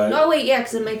might. but- No, wait, yeah,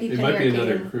 because it might be It Penny might be Arcade.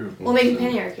 another crew. Well, maybe So-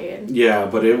 Penny Arcade. Yeah,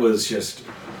 but it was just,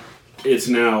 it's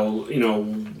now,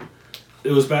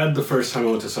 it was bad the first time I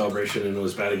went to Celebration, and it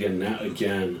was bad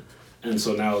again. And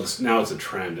so now it's a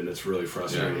trend, and it's really Yeah,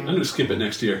 frustrating. I'm gonna skip it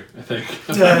next year. I think.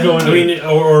 Yeah. I'm going I mean,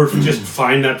 or just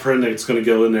find that friend that's going to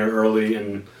go in there early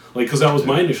and Like, because that was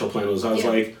my initial plan. I was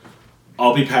like,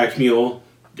 I'll be packed mule.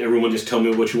 Everyone just tell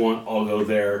me what you want. I'll go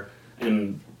there.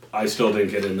 And I still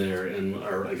didn't get in there. And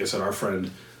like I said, our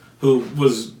friend, who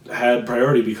had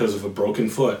priority because of a broken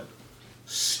foot,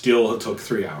 still took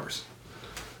 3 hours.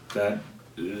 That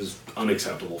is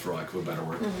unacceptable, for lack of a better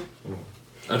word. Mm-hmm.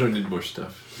 I don't need more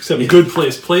stuff. Except good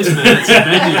placements and menus.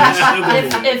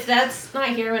 If that's not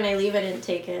here when I leave, I didn't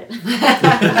take it.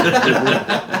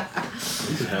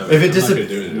 If it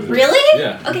disappears. Really?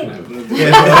 Yeah. Okay.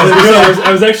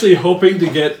 I was actually hoping to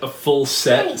get a full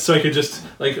set so I could just,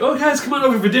 like, oh, guys, come on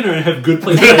over for dinner and have good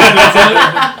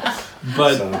placements.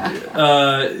 But,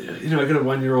 I got a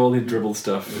 1-year-old, he dribbled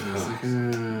stuff. Like,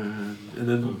 and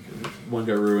then one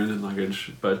got ruined in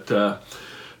luggage. But,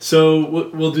 so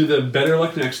we'll do the Better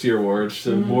Luck Next Year award,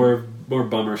 so more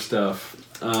bummer stuff.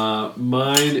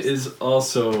 Mine is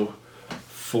also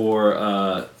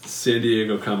for San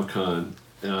Diego Comic-Con.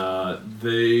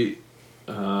 They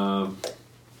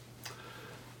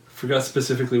forgot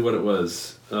specifically what it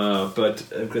was, but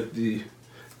I've got the...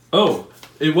 Oh,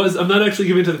 it was... I'm not actually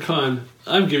giving it to the con.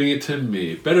 I'm giving it to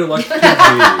me. Better luck to me.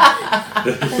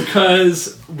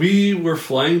 Because we were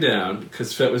flying down,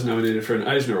 because Fett was nominated for an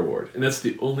Eisner Award, and that's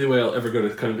the only way I'll ever go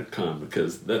to Con,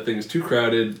 because that thing is too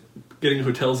crowded. Getting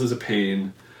hotels is a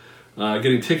pain.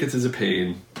 Getting tickets is a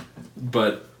pain.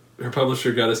 But her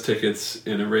publisher got us tickets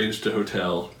and arranged a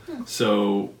hotel,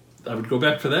 so I would go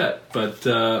back for that. But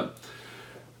the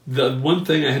one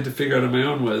thing I had to figure out on my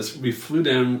own was we flew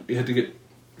down, we had to get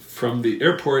from the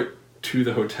airport to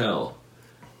the hotel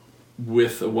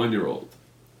with a 1-year-old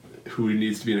who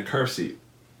needs to be in a car seat.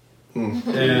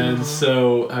 And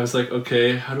so I was like,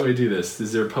 okay, how do I do this?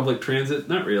 Is there public transit?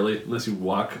 Not really, unless you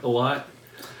walk a lot,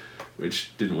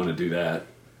 which didn't want to do that.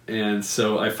 And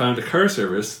so I found a car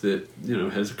service that,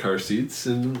 has car seats,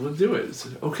 and we'll do it. So,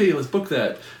 okay, let's book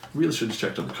that. Really should have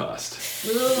checked on the cost.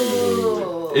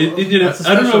 Ooh. I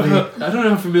don't know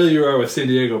how familiar you are with San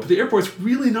Diego, but the airport's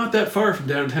really not that far from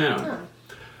downtown. Oh.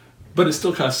 But it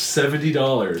still costs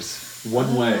 $70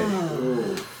 one way.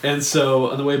 And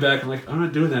so on the way back, I'm like, I'm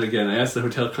not doing that again. I asked the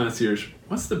hotel concierge,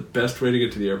 what's the best way to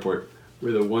get to the airport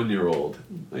with a 1-year-old?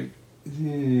 Like,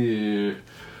 yeah.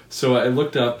 So I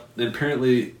looked up, and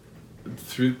apparently,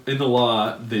 in the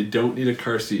law, they don't need a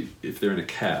car seat if they're in a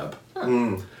cab.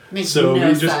 Makes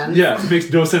no sense. Yeah, it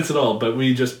makes no sense at all. But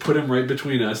we just put him right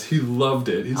between us. He loved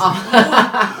it. He's like,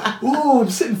 oh, I'm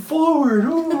sitting forward.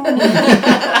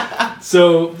 Oh.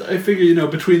 So I figure,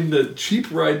 between the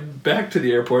cheap ride back to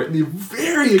the airport and the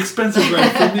very expensive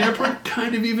ride from the airport,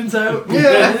 kind of evens out.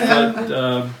 Yeah.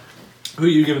 But who are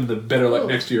you giving the Better Luck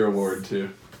Next Year award to?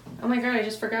 Oh my god, I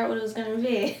just forgot what it was going to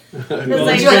be. Well,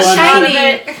 Like, go on. shiny.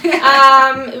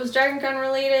 It was Dragon Con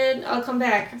related. I'll come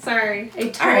back. Sorry. I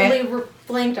totally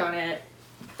blanked on it.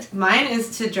 Mine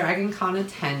is to Dragon Con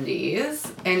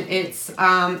attendees, and it's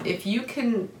if you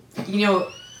can,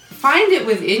 find it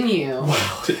within you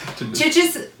to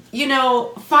just,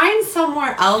 find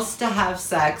somewhere else to have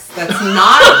sex that's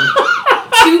not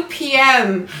 2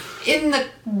 p.m. in the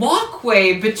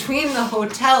walkway between the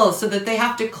hotels, so that they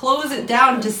have to close it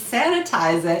down to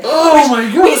sanitize it. Oh my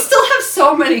god! We still have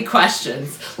so many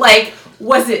questions. Like,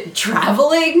 was it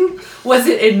traveling? Was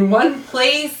it in one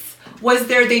place?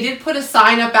 They did put a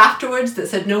sign up afterwards that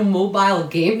said no mobile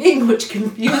gaming, which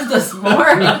confused us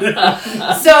more.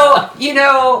 So,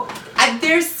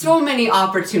 there's so many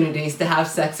opportunities to have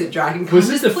sex at Dragon Con. Was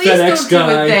this the Please FedEx don't guy?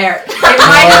 do it there. It might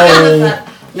have been the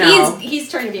No. He's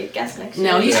trying to be a guest next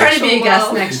year. No, he's trying to be a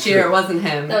guest next year. It wasn't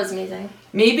him. That was amazing.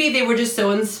 Maybe they were just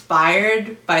so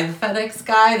inspired by the FedEx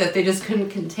guy that they just couldn't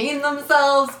contain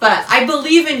themselves. But I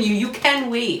believe in you. You can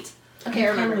wait. Okay, I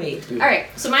remember. You can wait. Alright,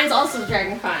 so mine's also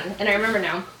Dragon Con, and I remember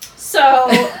now. So,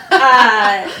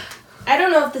 I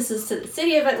don't know if this is to the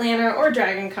city of Atlanta or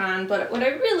Dragon Con, but what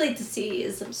I'd really like to see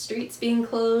is some streets being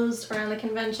closed around the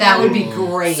convention. That would be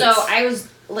great. So I was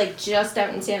just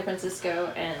out in San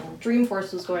Francisco, and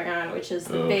Dreamforce was going on, which is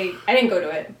the big. I didn't go to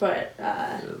it, but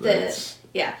it's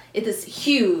this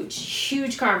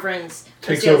huge conference.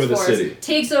 Takes over the city.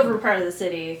 Takes over part of the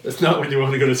city. That's not when you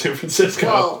want to go to San Francisco.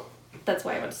 Well, that's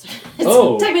why I went to.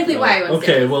 It's technically why I went.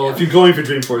 Okay, well, if you're going for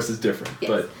Dreamforce, it's different. Yes.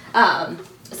 But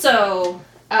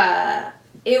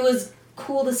it was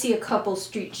cool to see a couple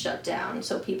streets shut down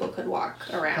so people could walk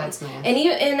around. That's nice.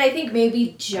 And I think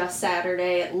maybe just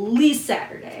Saturday, at least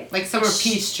Saturday. Like Summer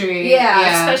Peachtree.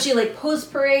 Yeah, especially like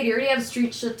post parade, you already have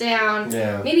streets shut down.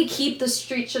 Yeah. Maybe keep the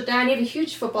street shut down. You have a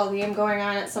huge football game going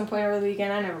on at some point over the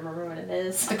weekend. I never remember when it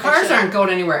is. The cars aren't going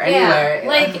anywhere anywhere.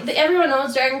 Everyone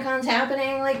knows Dragon Con's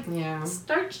happening. Yeah.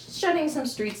 Start shutting some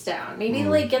streets down. Maybe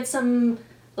get some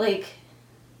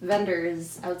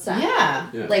vendors outside. Yeah.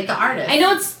 Yeah. Like the artists. I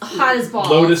know it's hot as balls.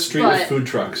 Lotus Street but with food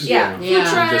trucks. Yeah, Yeah.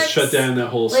 food trucks. Just shut down that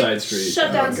whole like, side street.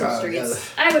 Shut down Oh, some God,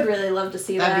 streets. I would really love to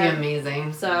see That'd that. be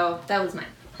amazing. So that was mine.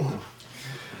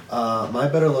 My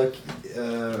better luck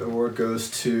award goes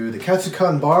to the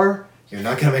Katsukan Bar. You're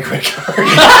not gonna make red card.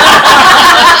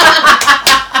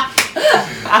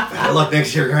 Better luck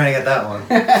next year trying to get that one.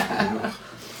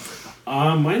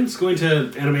 Mine's going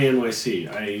to Anime NYC.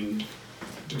 I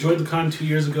enjoyed the con 2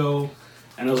 years ago,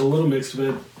 and I was a little mixed with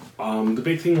it. The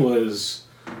big thing was,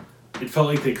 it felt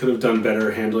like they could have done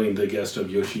better handling the guest of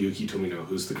Yoshiyuki Tomino,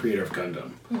 who's the creator of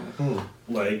Gundam.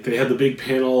 Like, they had the big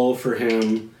panel for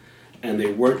him, and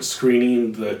they weren't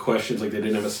screening the questions, like they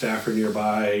didn't have a staffer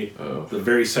nearby. Oh. The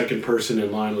very second person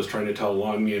in line was trying to tell a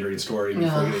long meandering story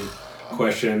before getting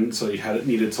question, so you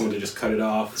needed someone to just cut it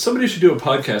off. Somebody should do a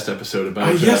podcast episode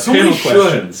about yeah, panel somebody should.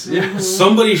 questions. Yeah.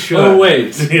 Somebody should. Oh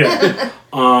wait. Yeah.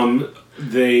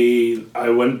 They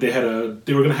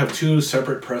were gonna have 2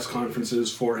 separate press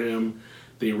conferences for him.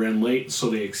 They ran late, so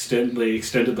they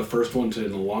extended the first one to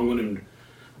the long one, and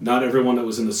not everyone that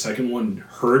was in the second one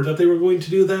heard that they were going to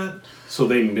do that, so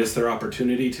they missed their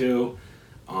opportunity to.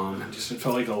 It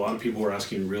felt like a lot of people were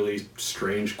asking really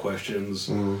strange questions.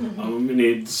 And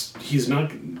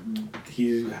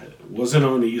he wasn't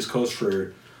on the East Coast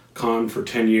for con for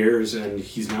 10 years, and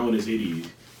he's now in his 80s.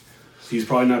 He's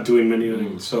probably not doing many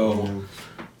things, so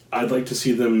I'd like to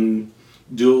see them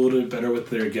do a little bit better with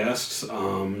their guests.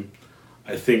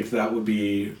 I think that would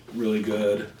be really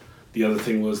good. The other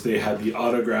thing was they had the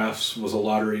autographs, was a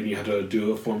lottery, and you had to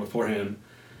do a form beforehand.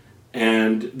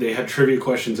 And they had trivia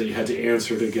questions that you had to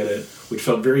answer to get it, which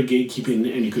felt very gatekeeping,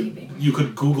 and you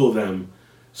could Google them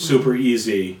super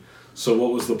easy. So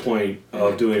what was the point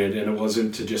of doing it? And it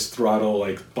wasn't to just throttle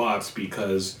like bots,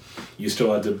 because you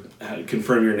still had to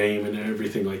confirm your name and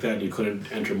everything like that, and you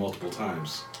couldn't enter multiple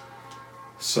times.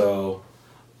 So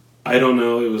I don't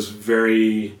know. It was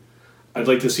very. I'd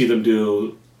like to see them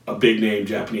do a big name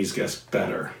Japanese guest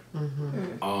better.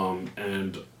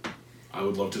 And I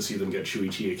would love to see them get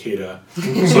Shuichi Ikeda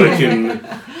so I can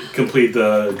complete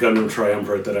the Gundam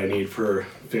triumvirate that I need for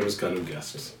famous Gundam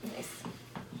guests. Nice.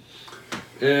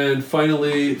 And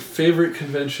finally, favorite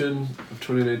convention of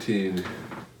 2019.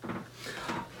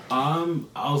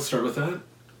 I'll start with that.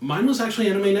 Mine was actually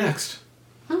Anime Next.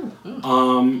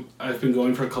 I've been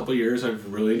going for a couple of years.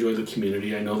 I've really enjoyed the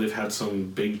community. I know they've had some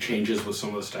big changes with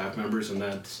some of the staff members, and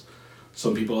that's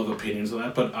some people have opinions of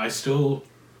that, but I still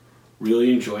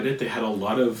really enjoyed it. They had a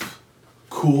lot of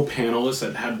cool panelists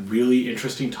that had really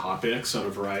interesting topics on a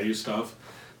variety of stuff.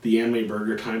 The Anime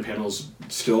Burger Time panels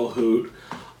still hoot.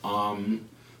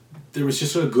 There was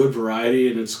just a good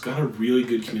variety, and it's got a really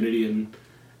good community, and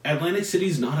Atlantic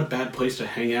City's not a bad place to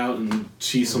hang out and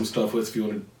see some stuff with if you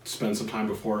want to spend some time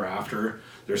before or after.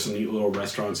 There's some neat little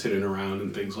restaurants hidden around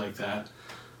and things like that.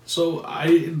 So out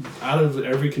of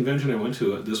every convention I went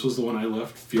to, this was the one I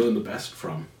left feeling the best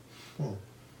from.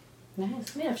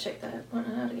 Nice. I may have to check that one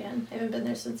out again. I haven't been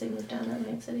there since I moved down to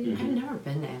Atlantic City. I've never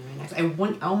been to Anime Next. I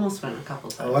almost went a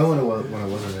couple times. Oh, I went when I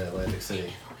wasn't in Atlantic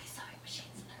City.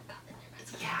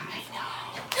 Yeah, I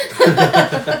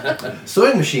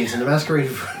Sewing machines in the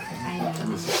masquerade.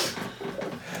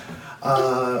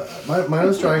 know. Mine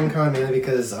was Dragon Con mainly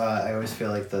because I always feel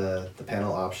like the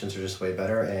panel options are just way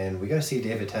better, and we got to see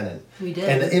David Tennant. We did.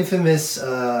 And the infamous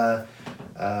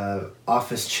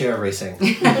office chair racing.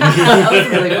 That was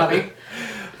really funny.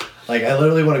 Like, I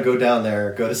literally want to go down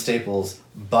there, go to Staples,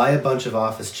 buy a bunch of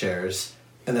office chairs,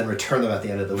 and then return them at the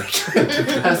end of the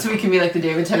weekend. So we can be like the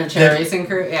David Tennant chair racing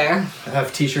crew. Yeah. I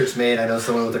have t-shirts made. I know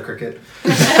someone with a cricket.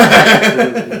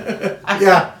 Yeah.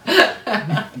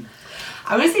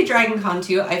 I want to say Dragon Con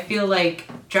too. I feel like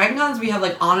Dragon Cons we have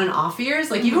like on and off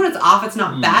years. Like even when it's off, it's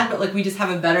not bad, but like we just have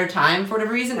a better time for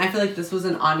whatever reason. I feel like this was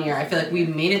an on year. I feel like we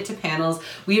made it to panels.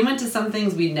 We went to some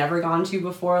things we'd never gone to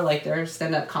before, like their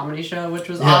stand-up comedy show, which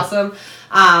was awesome.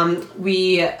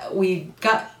 We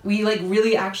like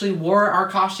really actually wore our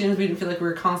costumes. We didn't feel like we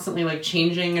were constantly like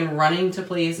changing and running to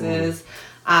places.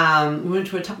 We went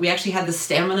to we actually had the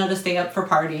stamina to stay up for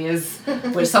parties,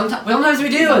 which sometimes we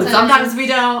do and sometimes we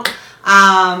don't.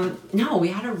 No, we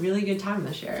had a really good time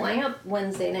this year. Flying up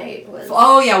Wednesday night was...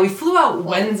 Oh yeah, we flew out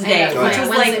Wednesday, which was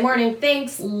Wednesday like morning.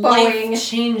 Thanks, Boeing.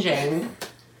 Life-changing. I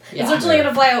was originally going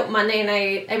to fly out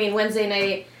Wednesday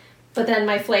night, but then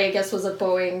my flight, I guess, was a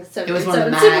Boeing 737 It was one of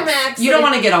the Supermax. You don't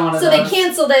want to get on one of those. So they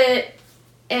canceled it,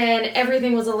 and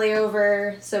everything was a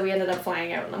layover, so we ended up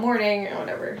flying out in the morning or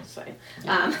whatever. It's fine.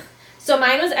 Yeah. So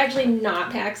mine was actually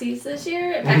not PAX East this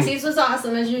year. PAX East was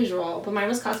awesome as usual, but mine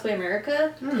was Cosplay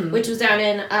America, which was down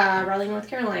in Raleigh, North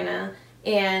Carolina.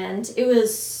 and it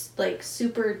was like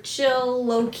super chill,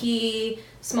 low key,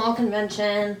 small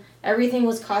convention. Everything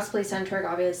was cosplay centric,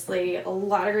 obviously. A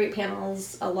lot of great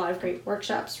panels, a lot of great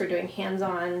workshops for doing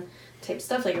hands-on type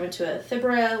stuff. Like I went to a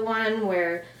Thibra one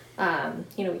where,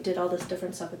 we did all this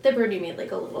different stuff with Thibra, and you made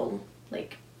like a little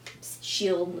like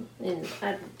shield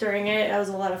during it. That was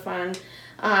a lot of fun.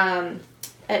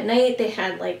 At night they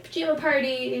had like pajama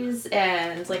parties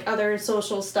and like other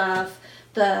social stuff.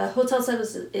 The hotel set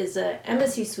is a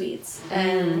Embassy Suites,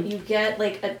 and you get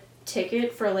like a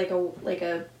ticket for like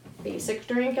a basic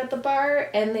drink at the bar,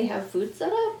 and they have food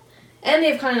set up, and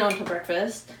they have continental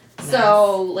breakfast. Nice.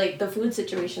 So like the food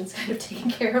situation's kind of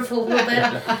taken care of a little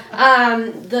bit.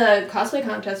 The cosplay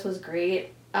contest was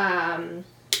great, and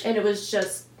it was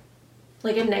just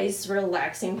like a nice,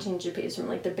 relaxing change of pace from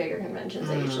like the bigger conventions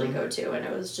I usually go to, and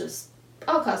it was just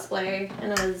all cosplay,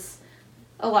 and it was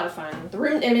a lot of fun. The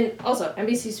room, also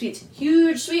NBC Suites,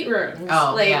 huge suite rooms.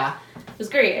 Oh, yeah. It was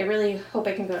great. I really hope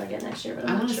I can go again next year, but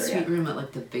I'm not sure yet. I want a suite room at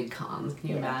like the big cons. Can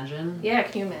you imagine? Yeah,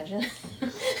 can you imagine?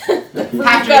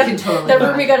 Patrick can totally. The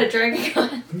room we got at Dragon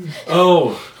Con.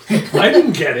 Oh, I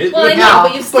didn't get it. Well, I know,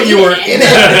 but you were in it.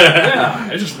 Yeah,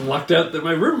 I just lucked out that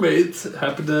my roommates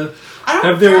happened to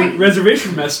have their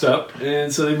reservation messed up,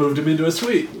 and so they moved him into a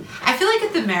suite. I feel like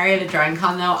at the Marriott at Dragon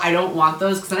Con, though, I don't want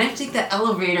those because then I have to take the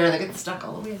elevator that gets stuck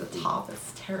all the way at the top.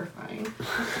 It's terrifying.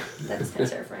 That's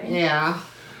terrifying. Yeah.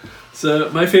 So,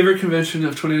 my favorite convention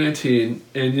of 2019,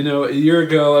 and a year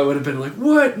ago I would have been like,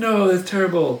 what? No, that's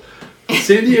terrible.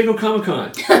 San Diego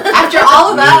Comic-Con. After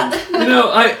all of that.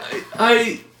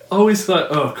 I always thought,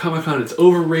 oh, Comic-Con, it's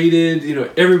overrated.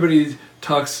 Everybody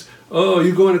talks, oh,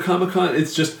 you going to Comic-Con?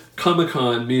 It's just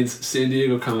Comic-Con means San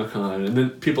Diego Comic-Con. And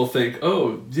then people think,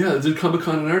 oh, yeah, there's a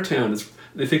Comic-Con in our town.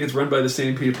 They think it's run by the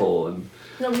same people. And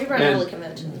no, we run all the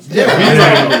conventions.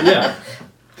 Yeah.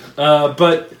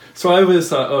 But so I always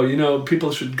thought,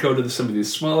 people should go to some of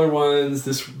these smaller ones.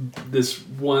 This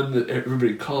one that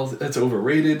everybody calls, that's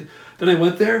overrated. Then I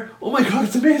went there. Oh my God,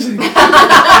 it's amazing!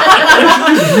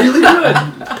 It's really good.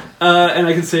 And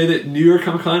I can say that New York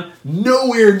Comic Con,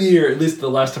 nowhere near, at least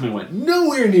the last time I went,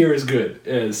 nowhere near as good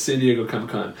as San Diego Comic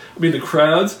Con. I mean, the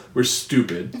crowds were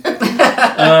stupid.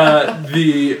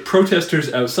 The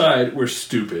protesters outside were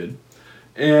stupid.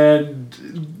 And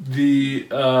the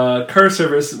car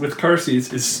service with car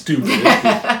seats is stupid.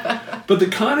 But the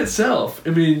con itself,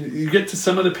 you get to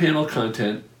some of the panel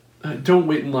content. Don't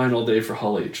wait in line all day for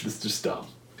Hall H. This is just dumb.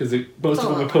 Because most of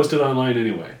them are posted online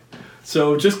anyway.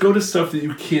 So just go to stuff that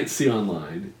you can't see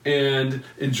online and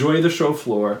enjoy the show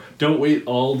floor. Don't wait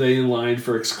all day in line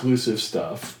for exclusive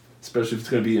stuff, especially if it's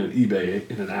going to be on eBay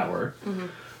in an hour.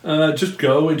 Mm-hmm. Just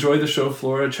go, enjoy the show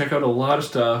floor, check out a lot of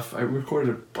stuff. I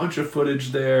recorded a bunch of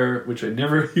footage there, which I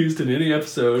never used in any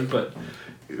episode, but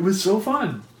it was so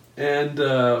fun. And,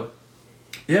 but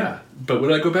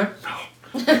would I go back? No.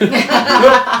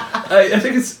 I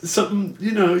think it's something,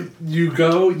 you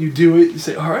go, you do it, you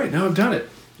say, all right, now I've done it.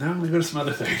 Now I'm going to go to some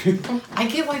other thing. I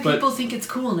get why people think it's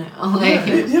cool now.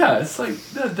 It's like,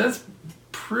 that's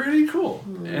pretty cool.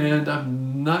 And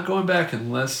I'm not going back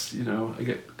unless, I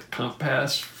get a comp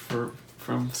pass from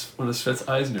one of Svet's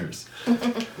Eisners.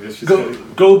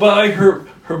 Go buy her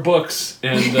books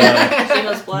and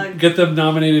get them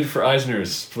nominated for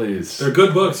Eisners, please. They're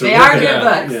good books. They are good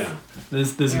books. Yeah.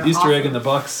 There's an Easter egg in the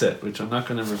box set, which I'm not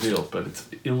going to reveal, but it's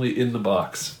only in the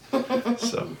box.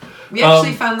 So we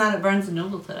actually found that at Barnes &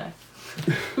 Noble today.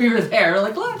 We were there. We're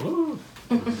like, look.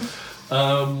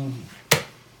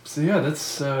 So yeah,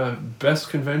 that's best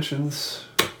conventions,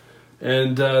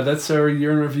 and that's our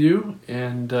year in review,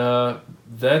 and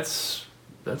that's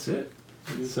it.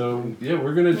 So yeah,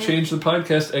 we're gonna change the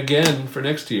podcast again for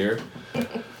next year.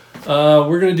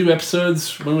 We're gonna do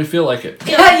episodes when we feel like it.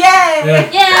 Yay!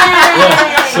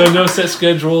 Yeah. So no set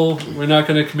schedule. We're not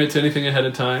gonna commit to anything ahead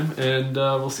of time, and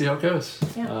we'll see how it goes.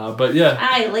 Yeah. But yeah,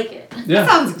 I like it. Yeah. That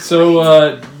sounds great.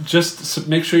 So just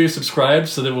make sure you subscribe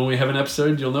so that when we have an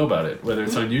episode, you'll know about it, whether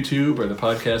it's on YouTube or the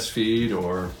podcast feed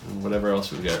or whatever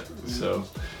else we get. So,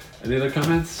 any other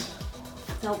comments?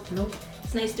 Nope.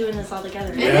 It's nice doing this all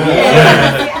together.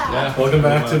 Yeah. Welcome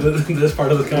back to this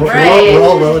part of the country. Right. We're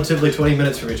all relatively 20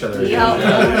 minutes from each other.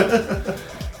 Yeah.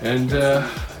 And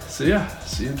so yeah,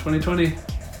 see you in 2020.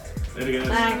 Later, guys.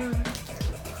 Bye.